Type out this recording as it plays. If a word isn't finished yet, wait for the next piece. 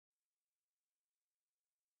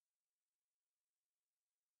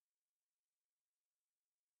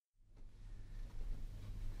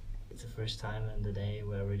first time in the day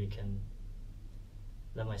where I really can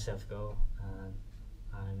let myself go.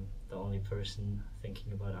 I'm the only person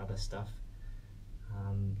thinking about other stuff,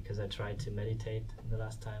 because I tried to meditate the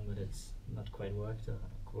last time, but it's not quite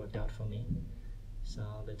worked out for me. So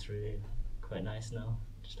that's really quite nice now,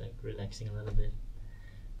 just like relaxing a little bit.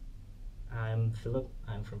 I'm Philip,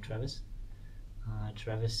 I'm from Travis.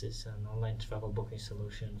 Travis is an online travel booking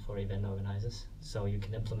solution for event organizers, so you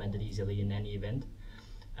can implement it easily in any event.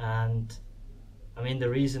 And I mean, the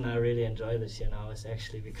reason I really enjoy this, is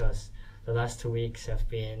actually because the last 2 weeks have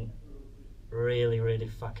been really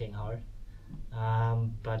fucking hard,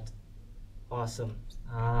 but awesome.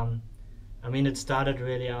 I mean, it started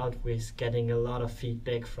really out with getting a lot of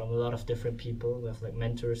feedback from a lot of different people with like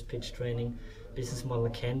mentors, pitch training, business model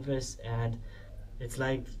canvas, and it's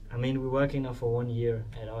like, I mean, we're working now for 1 year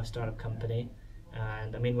at our startup company,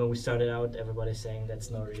 and I mean, when we started out, everybody's saying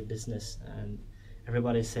that's not real business, and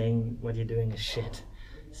everybody's saying what you're doing is shit.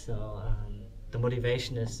 So the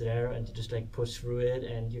motivation is there, and you just like push through it,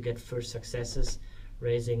 and you get first successes,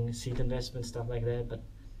 raising seed investment, stuff like that, but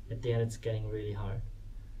at the end it's getting really hard.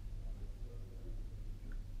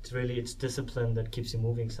 It's discipline that keeps you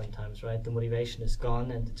moving sometimes, right? The motivation is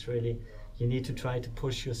gone, and it's really, you need to try to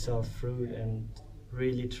push yourself through and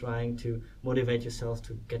really trying to motivate yourself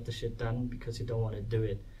to get the shit done, because you don't want to do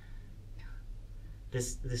it.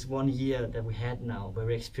 This 1 year that we had now, where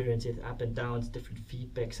we experienced it, up and downs, different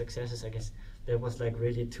feedback, successes, I guess that was like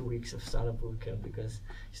really 2 weeks of Startup Bootcamp, because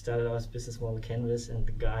you started out as business model canvas, and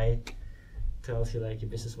the guy tells you like your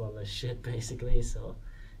business model is shit basically, so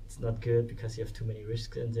it's not good because you have too many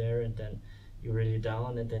risks in there, and then you're really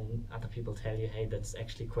down, and then other people tell you, hey, that's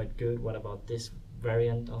actually quite good, what about this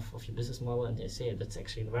variant of your business model? And they say that's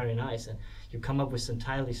actually very nice, and you come up with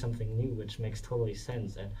entirely something new which makes totally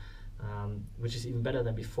sense, and which is even better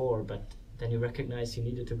than before, but then you recognize you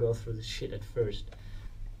needed to go through the shit at first.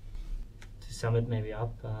 To sum it maybe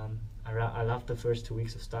up, I love the first 2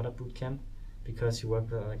 weeks of Startup Bootcamp, because you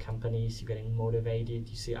work with other companies, you're getting motivated,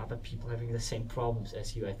 you see other people having the same problems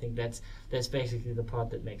as you. I think that's basically the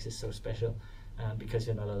part that makes it so special, because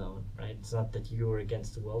you're not alone, right? It's not that you are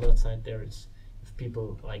against the world outside there, it's with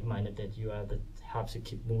people like-minded that you are, that helps you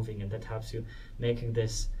keep moving, and that helps you making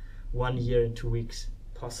this 1 year and 2 weeks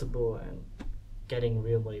possible, and getting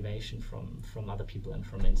real motivation from other people and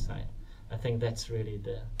from inside. I think that's really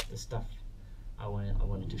the stuff I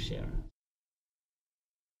wanted to share.